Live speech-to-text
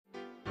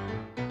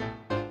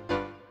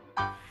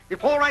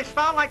Before I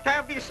start, I'd like to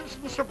have the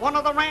assistance of one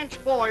of the ranch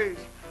boys.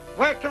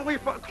 Where can we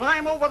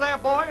climb over there,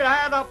 boy?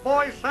 Add up,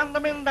 boy. Send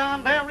him in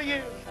down. There he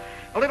is.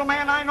 A little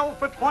man I know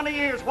for 20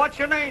 years. What's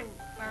your name?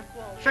 Mark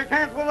Wolf. Shake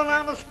hands with an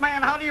honest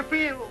man. How do you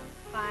feel?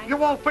 Fine. You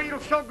won't feel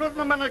so good in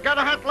a minute. Got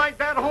a hat like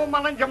that home,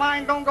 and your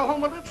mind don't go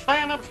home with it.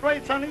 Stand up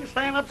straight, sonny.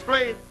 Stand up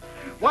straight.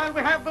 While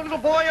we have the little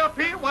boy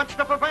up here, watch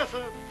the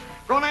professor.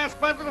 Gonna ask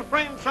my little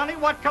friend, sonny,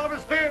 what color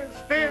is this?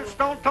 This.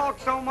 Don't talk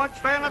so much.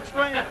 Stand up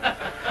straight.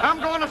 I'm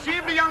going to see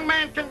if the young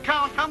man can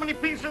count. How many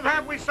pieces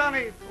have we,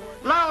 sonny?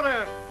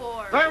 Louder.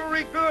 4.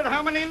 Very good.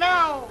 How many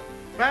now?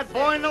 That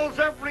boy knows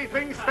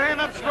everything.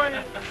 Stand up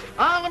straight.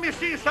 Let me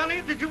see,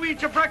 sonny. Did you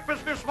eat your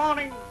breakfast this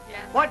morning?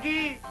 Yes. What'd you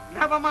eat?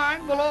 Never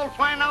mind. We'll all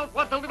find out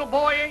what the little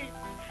boy ate.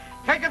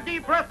 Take a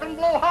deep breath and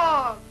blow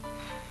hard.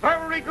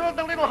 Very good.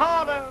 A little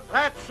harder.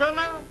 That's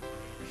enough.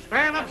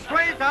 Stand up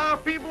straight. Now,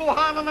 if he blew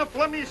hard enough,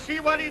 let me see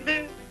what he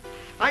did.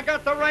 I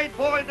got the right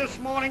boy this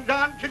morning,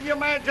 Don. Can you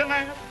imagine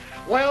that?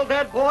 Well,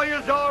 that boy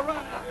is all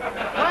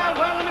right.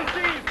 Well, let me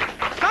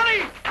see.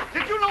 Sonny,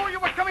 did you know you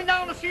were coming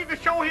down to see the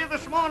show here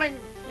this morning?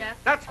 Yes.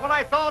 That's what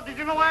I thought. Did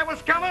you know I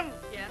was coming?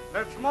 Yes.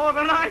 That's more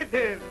than I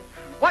did.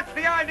 What's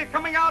the idea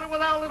coming out with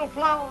our little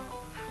flower?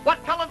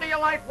 What color do you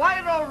like,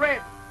 white or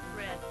red?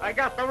 Red. I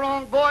got the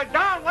wrong boy.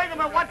 Don, wait a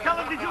minute. What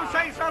color did you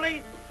say,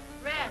 Sonny?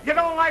 Red. You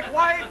don't like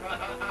white?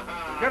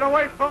 Get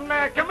away from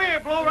there. Come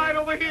here, blow right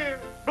over here.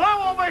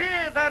 Blow over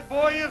here. That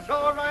boy is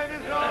all right,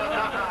 is all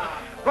right.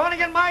 Going to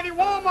get mighty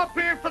warm up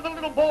here for the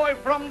little boy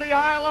from the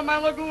Isle of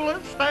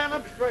Malagula. Stand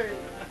up straight.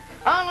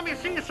 Let me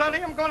see,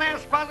 Sonny. I'm going to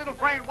ask my little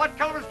friend, what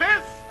color is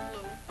this?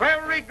 Blue.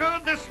 Very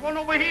good. This one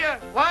over here.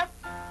 What?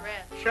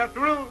 Red.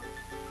 Chartreuse.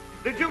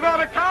 Did you go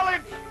to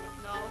college?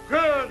 No.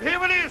 Good.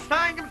 Here it is,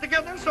 tying them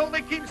together so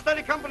they keep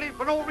steady company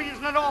for no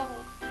reason at all.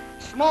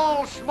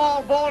 Small,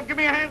 small ball. Give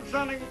me a hand,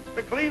 Sonny.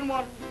 The clean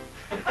one.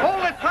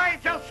 Hold it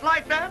tight just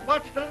like that.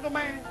 Watch the little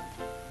man.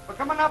 For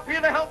coming up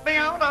here to help me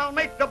out, I'll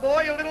make the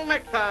boy a little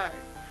necktie.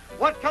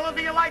 What color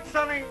do you like,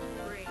 Sonny?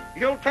 Green.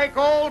 You'll take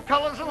all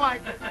colors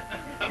alike.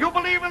 You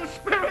believe in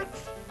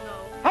spirits?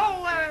 No.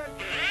 Hold that.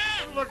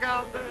 Look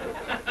out there.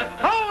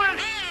 Hold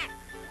it.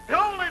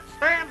 Hold it.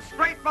 Stand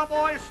straight, my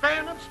boy.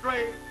 Stand up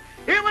straight.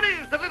 Here it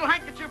is, the little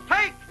handkerchief.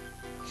 Take.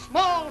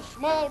 Small,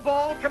 small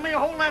ball. Come here.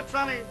 Hold that,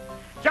 Sonny.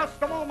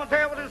 Just a moment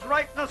there. It is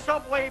right in the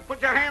subway.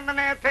 Put your hand in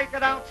there. Take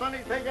it out, Sonny.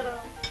 Take it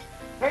out.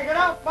 Take it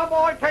out, my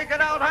boy. Take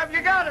it out. Have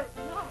you got it?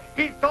 No.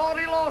 He thought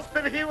he lost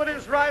it. Here it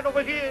is right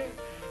over here.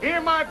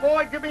 Here, my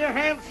boy. Give me a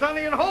hand,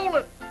 Sonny, and hold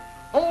it.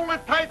 Hold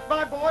it tight,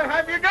 my boy.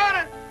 Have you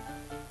got it?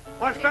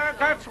 What's that?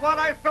 That's what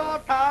I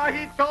thought.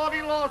 He thought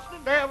he lost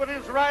it. There it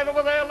is right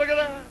over there. Look at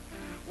that.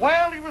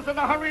 Well, he was in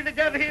a hurry to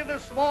get here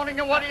this morning,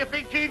 and what do you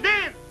think he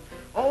did?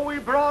 Oh, he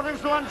brought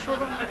his lunch with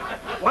him.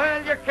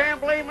 Well, you can't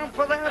blame him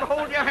for that.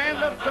 Hold your hand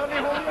up, Sonny.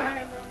 Hold your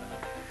hand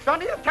up.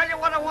 Sonny, I'll tell you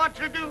what I want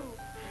you to do.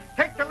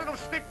 Take the little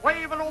stick,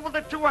 wave it over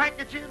the two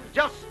handkerchiefs.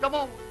 Just a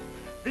moment.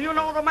 Do you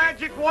know the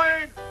magic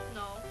word?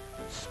 No.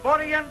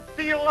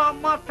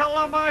 Sporientilama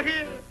talama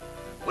here.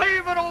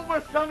 Wave it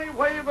over, Sonny.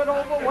 Wave it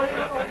over, wave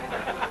it over.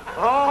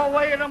 Oh,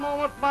 wait a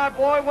moment, my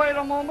boy. Wait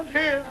a moment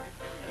here.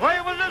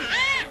 Wave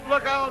it.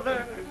 Look out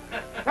there.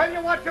 Tell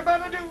you what you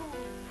better do.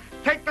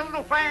 Take the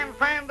little fan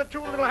the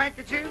two little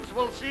handkerchiefs.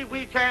 We'll see if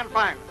we can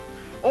find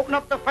it. Open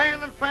up the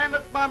fan and fan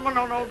it.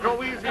 No,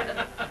 go easy.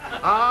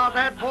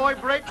 That boy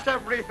breaks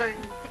everything.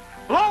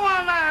 Blow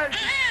on that.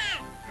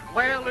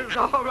 Well, it's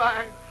all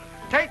right.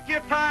 Take your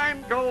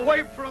time. Go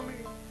away from me.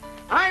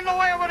 I know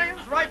where it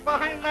is, right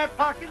behind that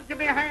pocket. Give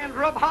me a hand.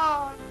 Rub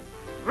hard.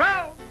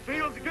 Rub.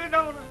 Feels good,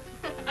 don't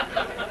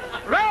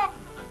it? Rub.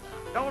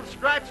 Don't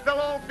scratch. They'll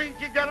all think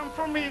you get them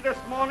from me this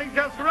morning.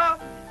 Just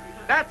rub.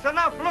 That's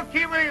enough. Look,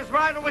 here it is,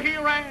 right over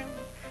here, and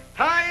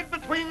tied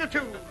between the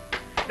two.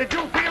 Did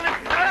you feel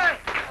it?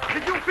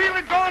 Did you feel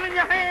it going in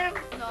your hand?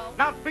 No.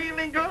 Not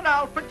feeling good?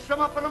 I'll fix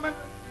them up in a minute.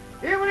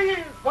 Here it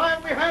is.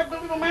 While we have the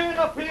little man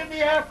up here in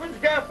the Athens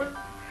gaffers.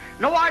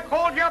 No, I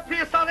called you up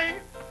here, Sonny.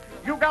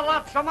 You got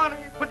lots of money.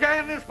 Put your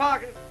hand in his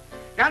pocket.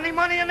 Got any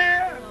money in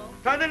there?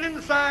 No. Turn it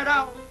inside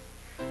out.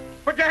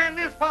 Put your hand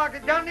in his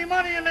pocket. Got any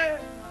money in there?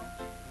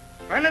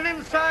 Turn it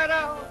inside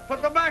out.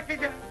 Put them back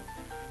again.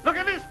 Look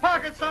at this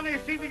pocket, Sonny.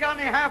 See if you got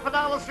any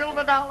 $50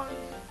 silver dollars.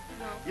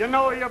 No. You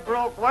know you're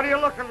broke. What are you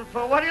looking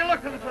for? What are you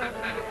looking for?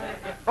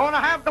 Gonna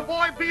have the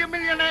boy be a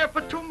millionaire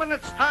for 2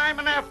 minutes' time,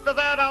 and after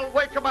that I'll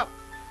wake him up.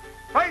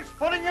 First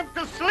putting him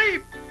to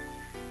sleep.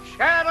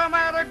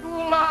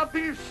 Shadamatagula,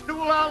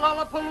 beefstoola,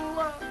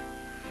 lollapaloola.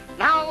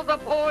 Now the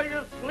boy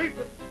is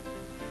sleeping.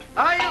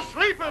 Are you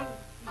sleeping?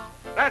 No.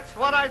 That's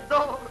what I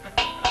thought.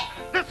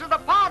 This is the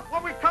part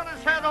where we cut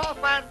his head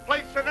off and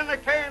place it in a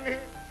can here.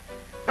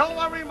 Don't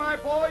worry, my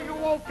boy, you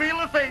won't feel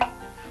a thing.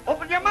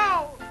 Open your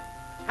mouth.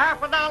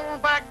 $50 on the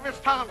back of his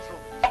tonsil.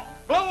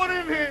 Blow it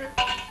in here.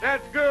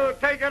 That's good.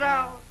 Take it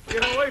out.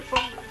 Get away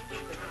from me.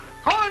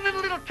 Coin in a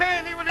little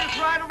can. Here it is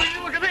right over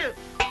here. Look at this.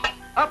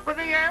 Up in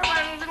the air,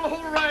 right in a little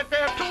hole right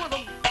there. 2 of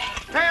them.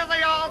 There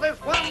they are. There's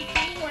 1,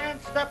 2,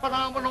 and stepping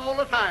on one all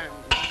the time.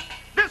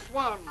 This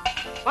one.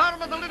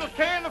 Bottom of the little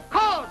can, of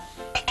course.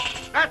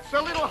 That's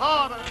That's a little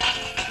harder.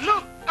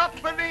 Look up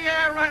in the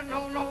air and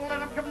no,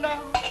 let him come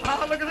down.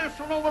 Ah, look at this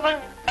one over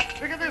there.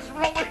 Look at this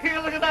one over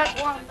here. Look at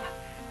that one.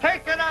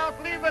 Take it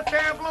out, leave it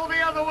there, blow the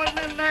other one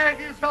in there.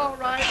 He's all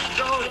right, he's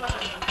all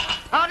right.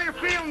 How do you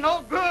feel?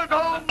 No good,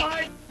 oh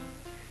my.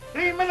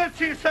 3 minutes,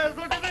 he says.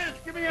 Look at this.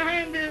 Give me a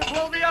hand here.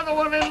 Blow the other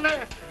one in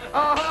there.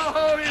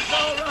 Oh, he's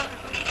all right.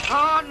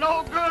 Oh,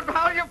 no good.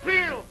 How do you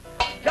feel?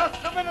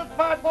 Just a minute,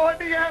 my boy.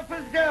 The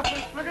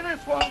yappers. Look at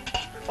this one.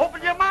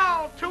 Open your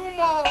mouth. 2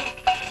 more.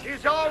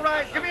 He's all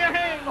right. Give me a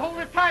hand. Hold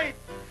it tight.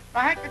 The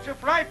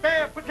handkerchief right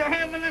there. Put your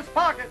hand in his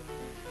pocket.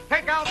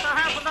 Take out the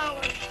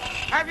 $50.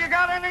 Have you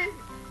got any?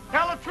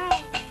 Tell the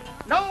truth.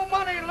 No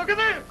money. Look at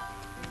this.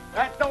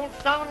 That don't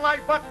sound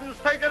like buttons.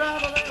 Take it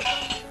out of there,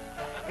 son.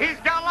 He's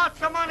got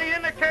lots of money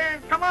in the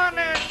can. Come on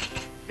then.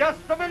 Just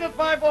a minute,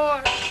 my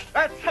boy.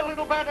 That's a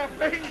little better.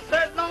 He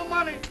said no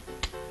money.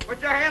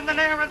 Put your hand in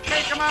there and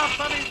take him out,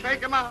 sonny.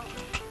 Take him out.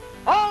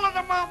 All of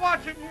them are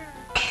watching you.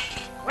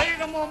 Wait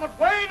a moment.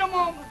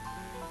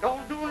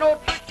 Don't do no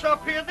tricks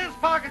up here in this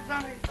pocket,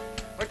 sonny.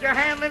 Put your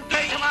hand and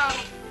take him out.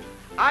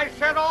 I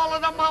said all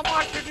of them are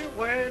watching you.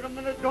 Wait a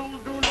minute,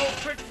 don't do no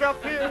tricks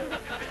up here.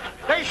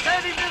 They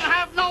said he didn't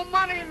have no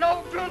money,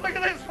 no good. Look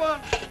at this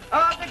one.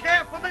 The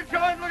gap for the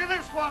joint, look at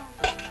this one.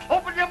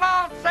 Open your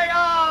mouth, say,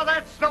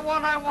 that's the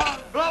one I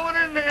want. Blow it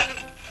in there.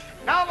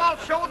 Now I'll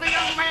show the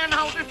young man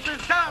how this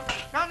is done.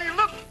 Sonny,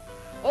 look,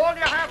 all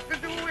you have to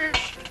do is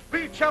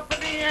reach up in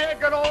the air,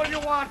 get all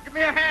you want. Give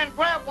me a hand,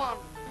 grab one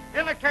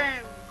in a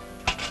can.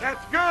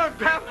 That's good,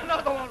 grab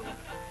another one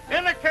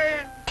in a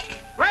can.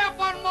 Grab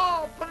one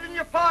more, put it in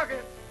your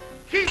pocket.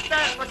 Keep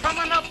that for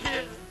coming up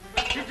here.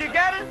 Did you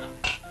get it?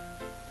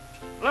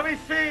 Let me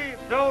see.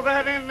 Throw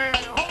that in there.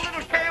 Hold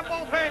little can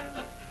both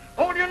hands.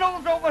 Hold your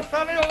nose over,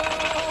 sonny.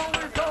 Oh,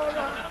 it's all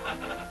right.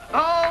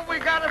 Oh, we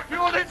got a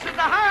few of this in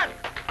the hat.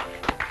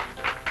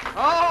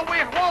 Oh,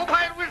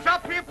 while it was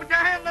up here, put your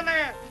hand in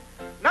there.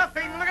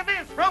 Nothing. Look at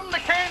this. From the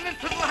can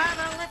into the hat.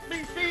 Now let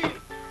me see.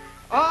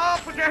 Oh,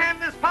 put your hand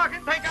in this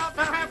pocket. Take out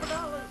the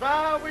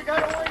 $50. We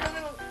got to wait a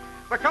little.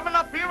 For coming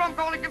up here, I'm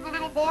going to give the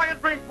little boy a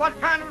drink. What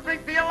kind of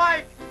drink do you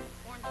like?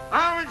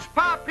 Orange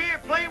pop. Here,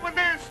 play with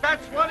this.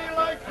 That's what he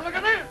likes. Look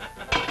at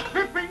this.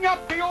 Ripping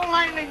up the old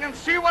lining and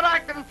see what I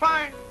can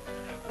find.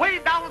 Way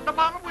down at the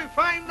bottom, we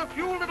find a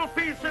few little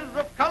pieces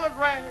of colored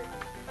rags.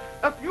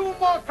 A few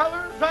more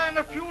colors and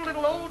a few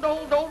little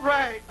old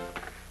rags.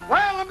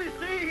 Well, let me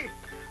see.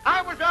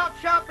 I was out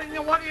shopping,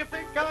 and what do you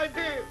think I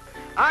did?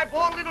 I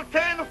bought a little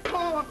can of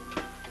corn.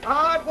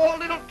 I bought a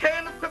little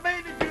can of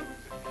tomato juice.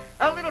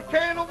 A little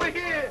can over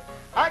here.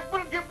 I'm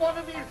going to give one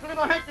of these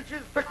little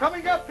handkerchiefs for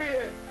coming up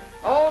here.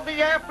 Oh, the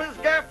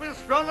gappers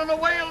running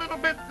away a little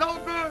bit. No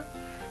good.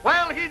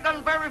 Well, he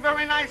done very,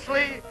 very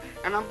nicely,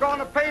 and I'm going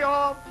to pay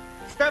off.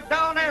 Step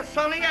down there,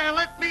 sonny, and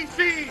let me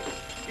see.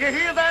 You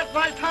hear that?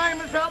 My time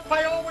is up.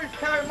 I always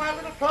carry my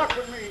little clock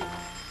with me.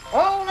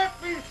 Oh, let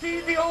me see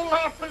the old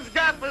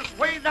gappers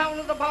way down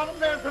at the bottom.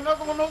 There's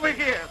another one over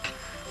here.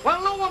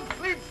 Well, no one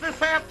sleeps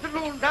this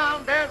afternoon.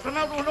 Down there's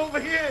another one over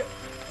here.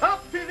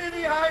 Up to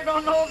diddy, I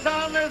don't know,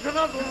 down there's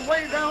another one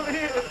way down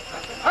here.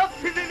 Up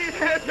to diddy,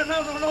 there's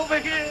another one over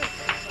here.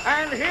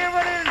 And here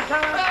it is.